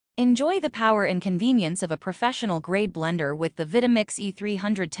Enjoy the power and convenience of a professional-grade blender with the Vitamix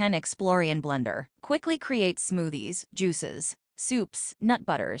E310 Explorian Blender. Quickly create smoothies, juices, soups, nut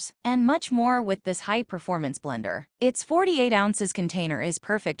butters, and much more with this high-performance blender. Its 48 ounces container is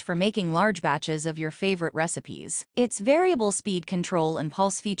perfect for making large batches of your favorite recipes. Its variable speed control and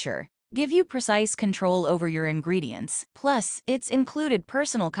pulse feature give you precise control over your ingredients. Plus, its included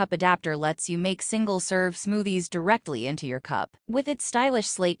personal cup adapter lets you make single-serve smoothies directly into your cup. With its stylish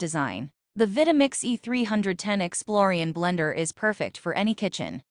slate design, the Vitamix E310 Explorian Blender is perfect for any kitchen.